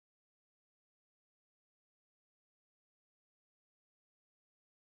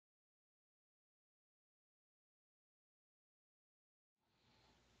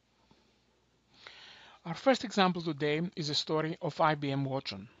Our first example today is a story of IBM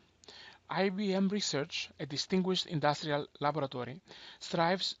Watson. IBM Research, a distinguished industrial laboratory,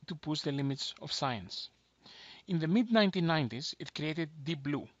 strives to push the limits of science. In the mid-1990s, it created Deep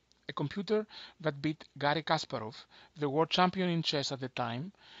Blue, a computer that beat Garry Kasparov, the world champion in chess at the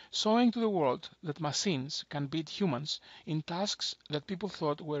time, showing to the world that machines can beat humans in tasks that people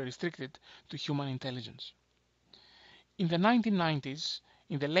thought were restricted to human intelligence. In the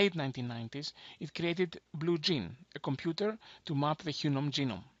late 1990s, it created Blue Gene, a computer to map the human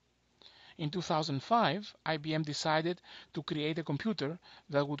genome. In 2005, IBM decided to create a computer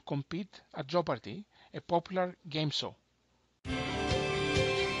that would compete at Jeopardy, a popular game show.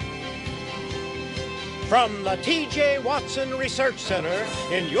 From the T.J. Watson Research Center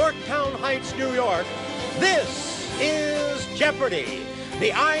in Yorktown Heights, New York, this is Jeopardy,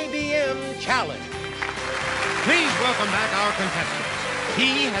 the IBM Challenge. Please welcome back our contestants.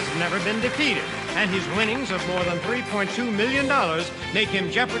 He has never been defeated, and his winnings of more than $3.2 million make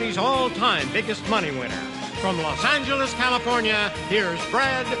him Jeopardy's all-time biggest money winner. From Los Angeles, California, here's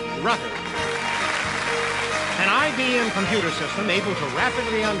Brad Rutter. An IBM computer system able to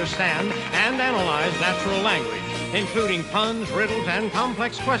rapidly understand and analyze natural language, including puns, riddles, and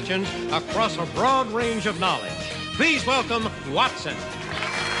complex questions across a broad range of knowledge. Please welcome Watson.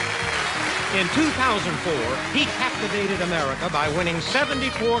 In 2004, he captivated America by winning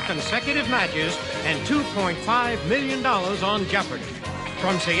 74 consecutive matches and $2.5 million on Jeopardy!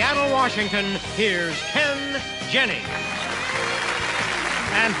 From Seattle, Washington, here's Ken Jennings.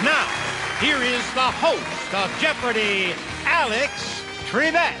 And now, here is the host of Jeopardy, Alex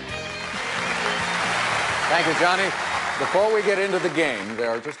Trebek. Thank you, Johnny. Before we get into the game,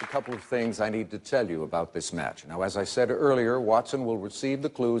 there are just a couple of things I need to tell you about this match. Now, as I said earlier, Watson will receive the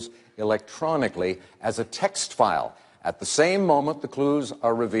clues electronically as a text file. At the same moment, the clues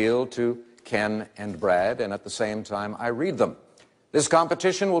are revealed to Ken and Brad, and at the same time, I read them. This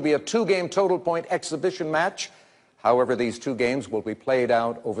competition will be a two-game total point exhibition match. However, these two games will be played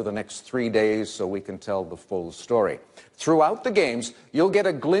out over the next 3 days so we can tell the full story. Throughout the games, you'll get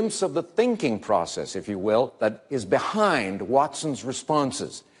a glimpse of the thinking process, if you will, that is behind Watson's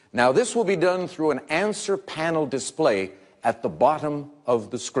responses. Now, this will be done through an answer panel display at the bottom of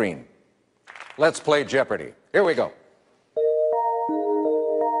the screen. Let's play Jeopardy! Here we go.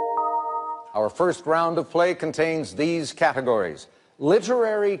 Our first round of play contains these categories: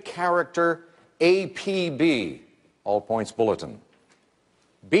 literary character APB, all points bulletin;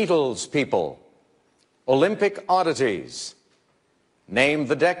 Beatles people; Olympic oddities; name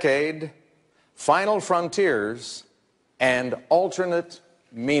the decade; final frontiers; and alternate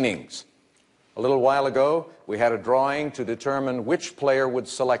meanings. A little while ago, we had a drawing to determine which player would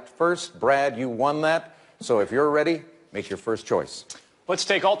select first. Brad, you won that. So if you're ready, make your first choice. Let's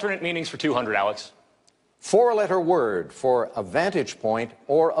take alternate meanings for 200, Alex. Four-letter word for a vantage point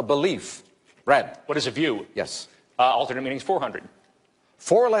or a belief. Brad. What is a view? Yes. Alternate meanings 400.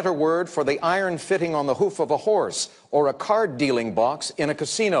 Four-letter word for the iron fitting on the hoof of a horse or a card-dealing box in a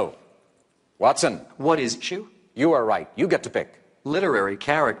casino. Watson. What is issue? You are right. You get to pick. Literary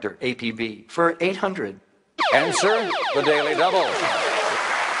character APB for 800. Answer, the Daily Double.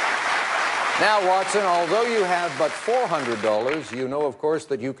 Now, Watson, although you have but $400, you know, of course,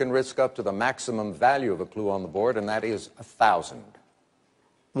 that you can risk up to the maximum value of a clue on the board, and that is 1,000.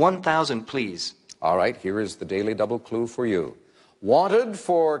 1,000, please. All right, here is the Daily Double clue for you. Wanted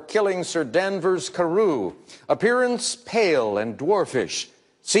for killing Sir Danvers Carew. Appearance pale and dwarfish.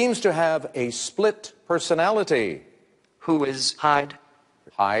 Seems to have a split personality. Who is Hyde?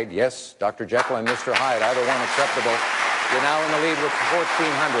 Hyde, yes. Dr. Jekyll and Mr. Hyde, either one acceptable. You're now in the lead with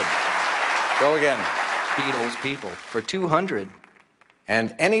 1,400. Go again. Beatles people for 200.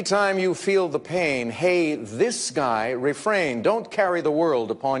 And anytime you feel the pain, hey, this guy, refrain. Don't carry the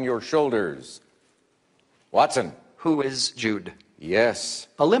world upon your shoulders. Watson. Who is Jude? Yes.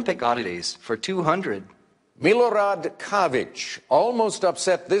 Olympic oddities for 200. Milorad Kavic almost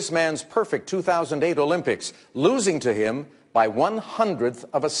upset this man's perfect 2008 Olympics, losing to him by 1/100th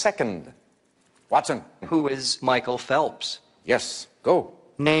of a second. Watson. Who is Michael Phelps? Yes. Go.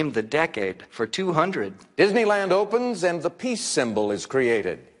 Name the decade for 200. Disneyland opens and the peace symbol is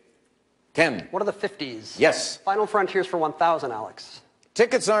created. Ken. What are the 50s? Yes. Final frontiers for 1,000, Alex.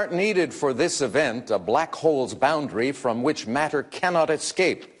 Tickets aren't needed for this event, a black hole's boundary from which matter cannot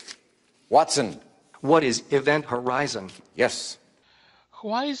escape. Watson. What is Event Horizon? Yes.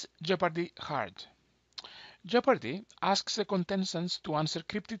 Why is Jeopardy hard? Jeopardy asks the contestants to answer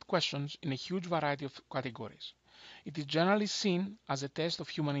cryptic questions in a huge variety of categories. It is generally seen as a test of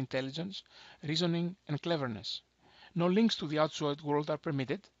human intelligence, reasoning, and cleverness. No links to the outside world are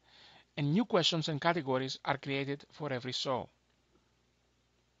permitted. and new questions and categories are created for every show.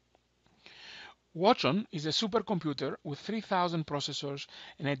 Watson is a supercomputer with 3,000 processors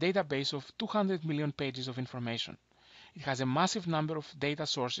and a database of 200 million pages of information. It has a massive number of data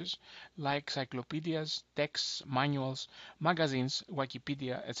sources like encyclopedias, texts, manuals, magazines,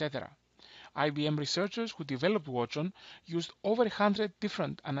 Wikipedia, etc. IBM researchers who developed Watson used over 100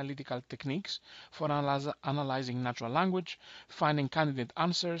 different analytical techniques for analyzing natural language, finding candidate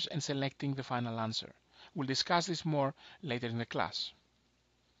answers, and selecting the final answer. We'll discuss this more later in the class.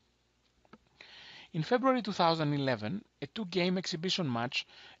 In February 2011, a two-game exhibition match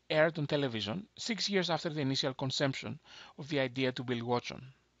aired on television 6 years after the initial conception of the idea to build Watson.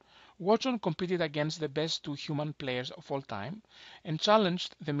 Watson competed against the best two human players of all time and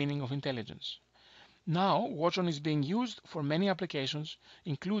challenged the meaning of intelligence. Now, Watson is being used for many applications,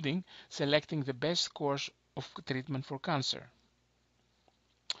 including selecting the best course of treatment for cancer.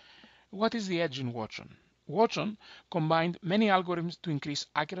 What is the edge in Watson? Watson combined many algorithms to increase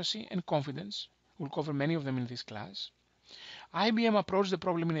accuracy and confidence. We'll cover many of them in this class. IBM approached the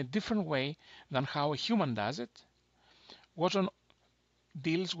problem in a different way than how a human does it. Watson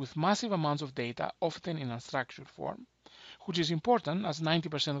deals with massive amounts of data, often in unstructured form, which is important as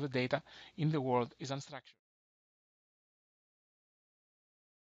 90% of the data in the world is unstructured.